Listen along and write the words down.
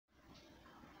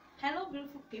Hello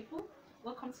beautiful people,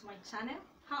 welcome to my channel.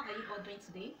 How are you all doing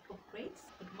today? Hope great.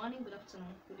 Good morning, good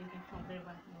afternoon, good evening from wherever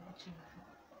you're watching me from.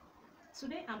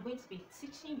 Today I'm going to be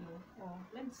teaching you, or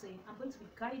let me say I'm going to be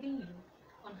guiding you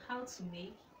on how to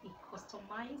make a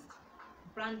customized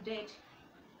branded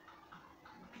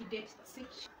beaded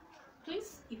stitch.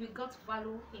 Please, if you got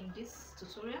value in this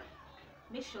tutorial,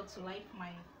 make sure to like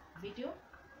my video,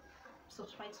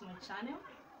 subscribe to my channel,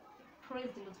 press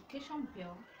the notification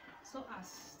bell so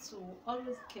as to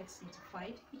always get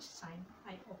notified each time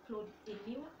I upload a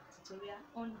new tutorial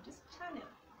on this channel.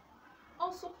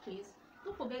 Also, please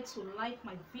don't forget to like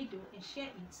my video and share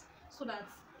it so that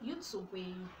YouTube will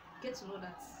get to know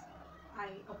that I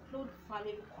upload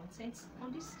valuable content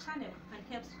on this channel and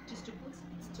helps distribute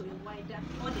it to a wider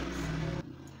audience.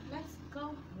 Let's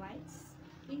go right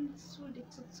into the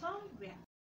tutorial.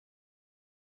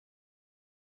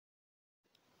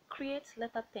 Create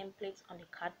letter templates on the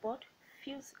cardboard.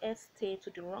 Fuse stay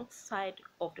to the wrong side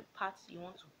of the part you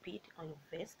want to bead on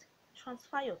your vest.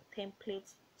 Transfer your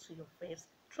templates to your vest.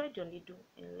 Thread your needle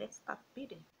and let's start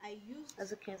beading. As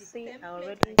you can see, I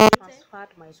already transferred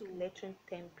my lettering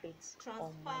templates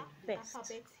on my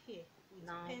vest.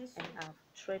 Now I have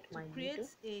thread my needle,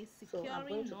 so I'm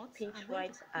going to pinch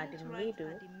right at the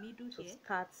middle to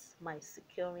start my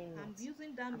securing knot.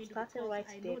 I'm starting right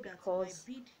there because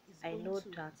I know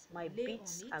that my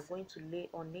beads are going to lay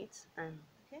on it and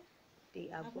they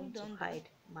are going to hide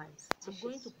my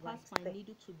stitches right there.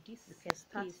 You can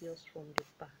start yours from the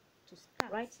back.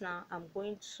 Right now I'm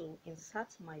going to insert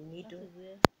my needle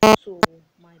to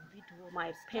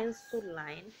my pencil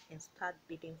line and start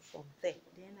beading from there.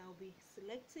 Then I'll be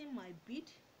selecting my bead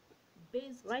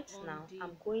based right on now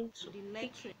I'm going to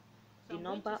pick the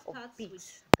number of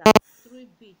beads that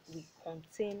we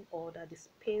contain, or that the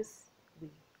space we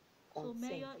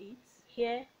contain.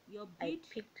 Here I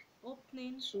picked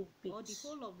two beads, the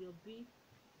whole of your bead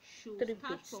should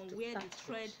start from where the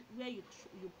thread, where you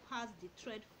pass the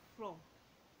thread from.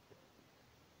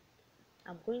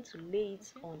 I'm going to lay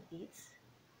it on it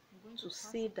to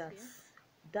see that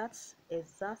that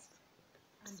exact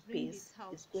space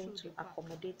is going to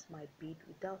accommodate my bead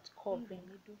without curving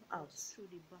out.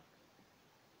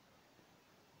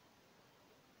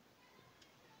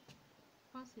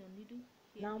 Pass your needle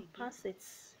here now again. Pass it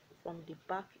from the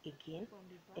back again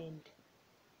and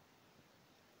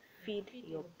feed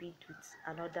your bead with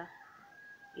another,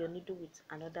 your needle with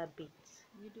another bead.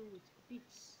 Needle with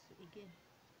beads again,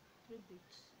 3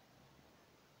 beads.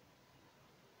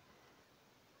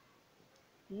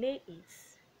 Lay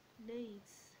it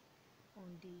on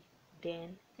the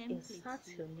then insert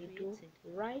your needle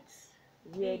right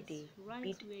where the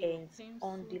bead ends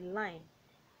on the line.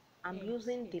 I'm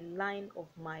using the line of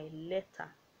my letter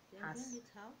as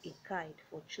a guide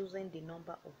for choosing the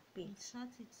number of beads. Insert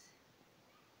it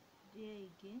there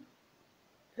again.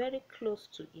 Very close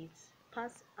to it,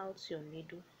 pass out your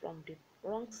needle from the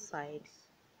wrong side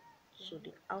to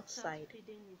the outside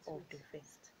of the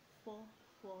vest.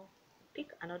 Pick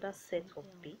another set of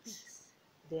beads,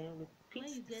 then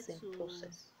repeat the same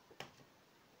process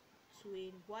to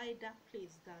a wider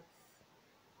place that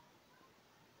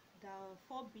the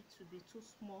 4 beads will be too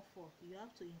small for. You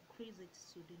have to increase it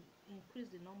to increase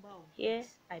the number of beads. Here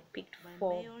I picked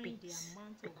 4 beads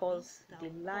because the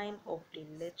line of the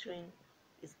lettering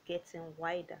is getting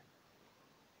wider.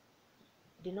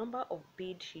 The number of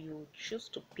beads you choose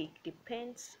to pick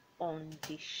depends on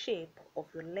the shape of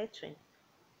your lettering.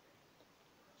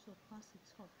 So pass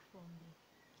it up from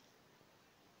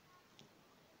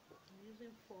I'm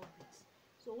using 4 beads.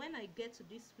 So when I get to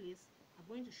this place, I'm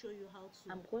going to show you how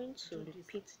to. I'm going to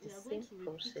repeat the same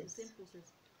process.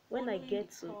 When I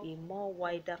get to a more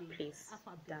wider place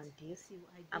than this,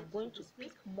 I'm going to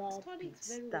pick more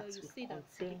beads that will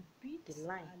contain the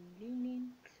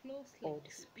line or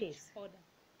the space.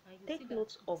 Take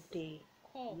note of the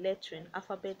lettering,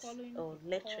 alphabet or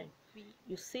lettering.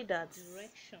 You see that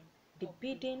the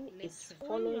beading is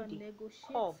following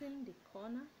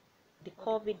the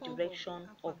curvy direction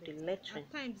of the lettering.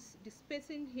 At times the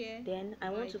spacing here, then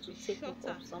I want you to take note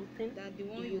of something.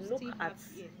 If you look at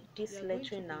this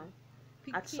lettering now,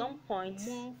 at some point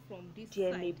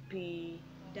there may be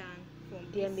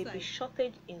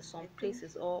shortage in some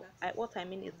places, or what I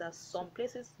mean is that some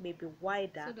places may be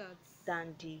wider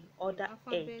than the other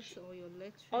edge.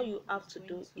 All you have to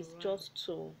do is just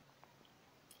to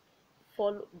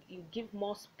follow, you give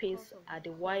more space at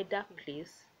the wider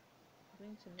place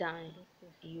than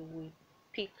you will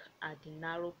pick at the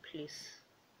narrow place.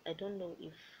 I don't know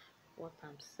if what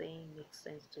I'm saying makes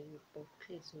sense to you, but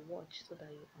please watch so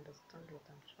that you understand what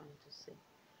I'm trying to say.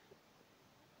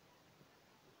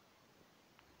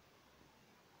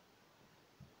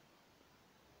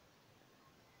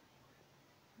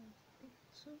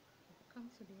 So we've come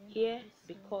to the end Here, of this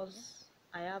row here. because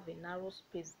I have a narrow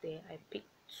space there, I picked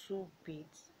 2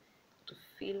 beads to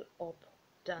fill up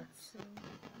that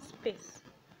space.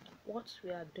 What we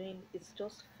are doing is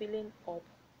just filling up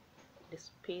the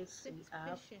space we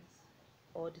have,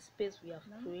 or the space we have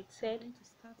created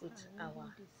with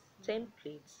our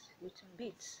templates with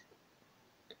beads.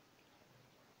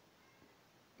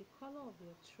 The color of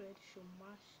your thread should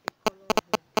match the color of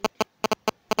your bead.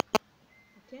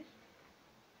 Okay,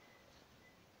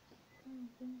 I'm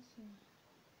going to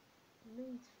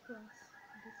lay it flat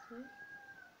this way.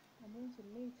 I'm going to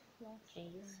lay it flat Can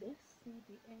you and see? see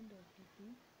the end of the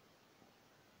bead.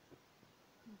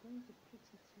 I'm going to put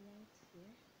it right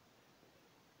here.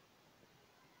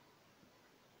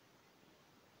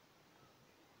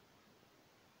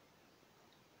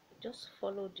 Just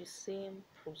follow the same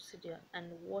procedure and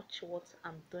watch what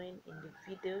I'm doing in the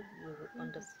video. You will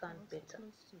understand better.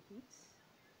 Close to it.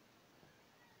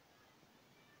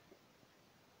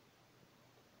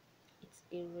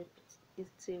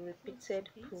 It's a repeated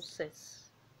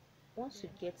process. Once you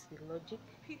get the logic,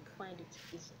 you find it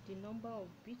easy. The number of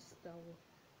beads that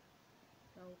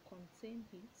will contain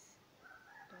it,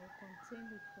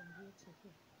 from here to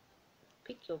here.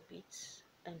 Pick your beads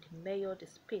and measure the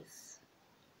space.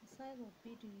 The size of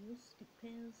bead you use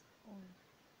depends on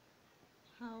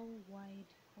how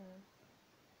wide or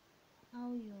how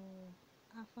your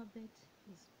alphabet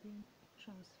is being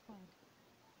transferred.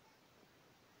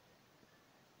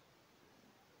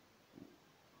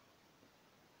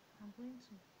 I'm going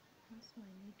to pass my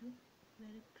needle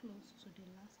very close to the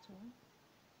last one.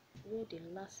 Where the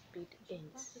last bead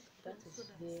ends, that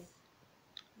is where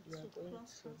you are going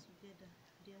to together.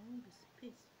 There won't be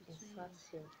space between insert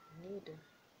your needle.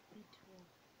 Bead work.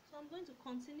 So I'm going to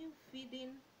continue feeding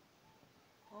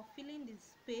or filling the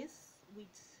space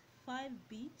with 5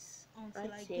 beads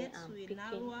until I get to a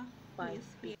narrower place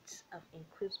here. I've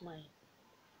increased my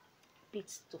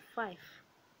beads to 5.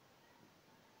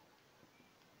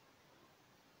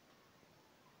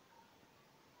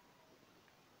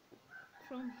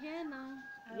 From here now,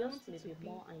 yours may be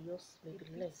more and yours may be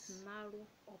less. Narrow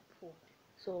upward.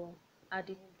 So at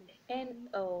the end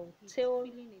tail,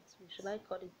 should I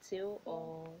call it tail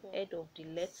or head of the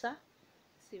letter,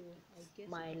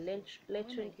 my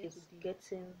lettering is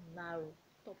getting narrow,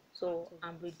 so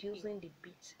I'm reducing the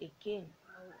beats again.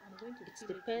 It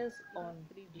depends on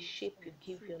the shape you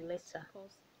give your letter.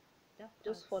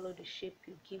 Just follow the shape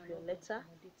you give your letter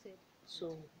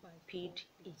to bead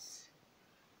it.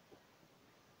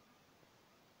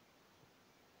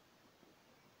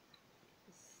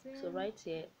 So right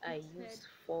here I use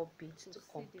 4 beads to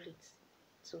complete,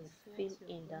 to fill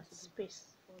in that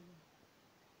space.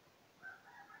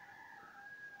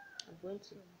 I'm going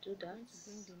to do that,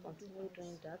 continue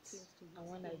doing that, and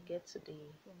when I get to the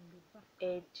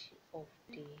edge of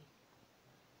the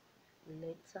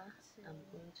letter, I'm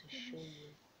going to show you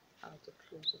how to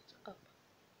close it up.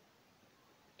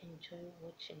 Enjoy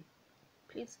watching.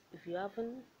 Please, if you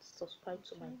haven't subscribed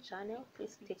to my channel,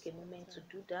 please take a moment to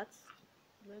do that.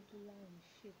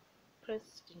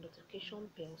 Press the notification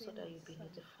bell so that you'll be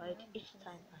notified each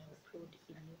time I upload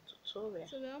a new tutorial.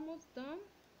 So we're almost done.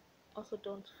 Also,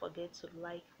 don't forget to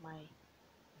like my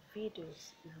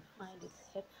videos if you find it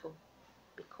helpful,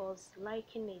 because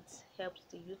liking it helps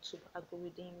the YouTube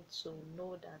algorithm to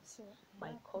know that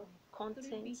my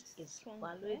content is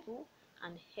valuable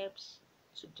and helps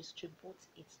to distribute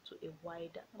it to a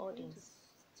wider audience.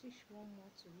 Stitch one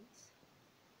more to it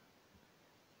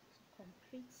to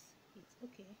complete it.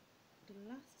 Okay, the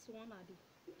last one at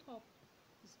the top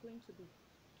is going to be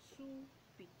 2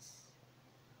 beads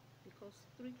because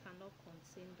 3 cannot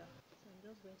contain that. So I'm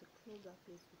just going to close that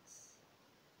place with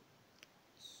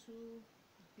 2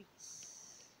 beads.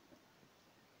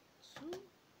 2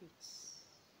 beads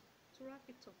to wrap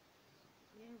it up.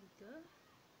 Here we go.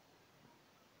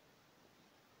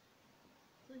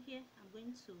 So here I'm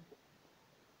going to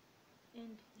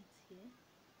end it here.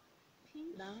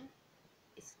 Pinch. Now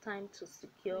it's time to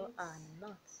secure our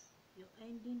knots. Your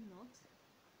ending knot.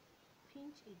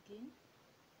 Pinch again.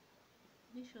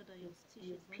 Make sure that your stitch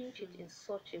you is not pinch it in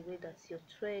such a way that your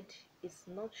thread is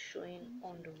not showing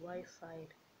on the right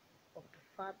side of the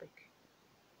fabric.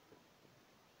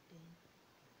 Then,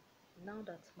 now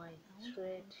that my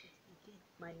thread,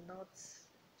 my knots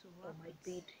or my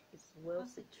bead is well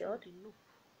secured,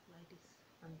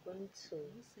 I'm going to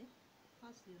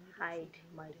hide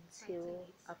my tail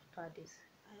after this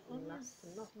last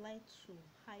knot. I always like to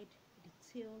hide the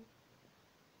tail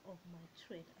of my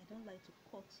thread. I don't like to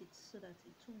cut it so that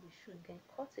it won't be showing. You can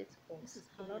cut it,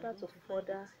 but in order to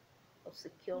further or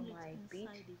secure pull it my bead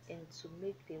inside it and to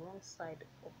make the wrong side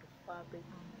of the fabric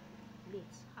and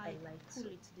neat, I like pull to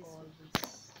it this way,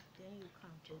 always then you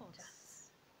can do cut. that.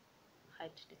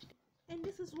 Hide the And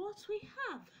this is what we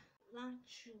have.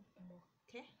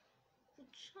 Okay,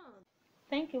 good job.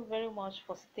 Thank you very much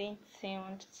for staying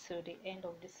tuned to the end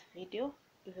of this video.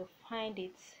 If you find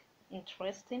it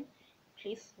interesting,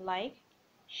 please like,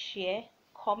 share,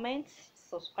 comment,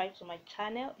 subscribe to my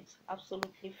channel. It's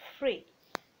absolutely free.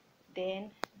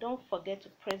 Then don't forget to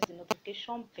press the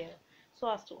notification bell so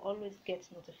as to always get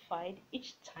notified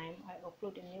each time I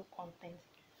upload a new content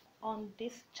on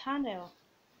this channel.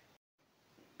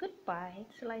 Goodbye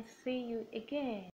till I see you again.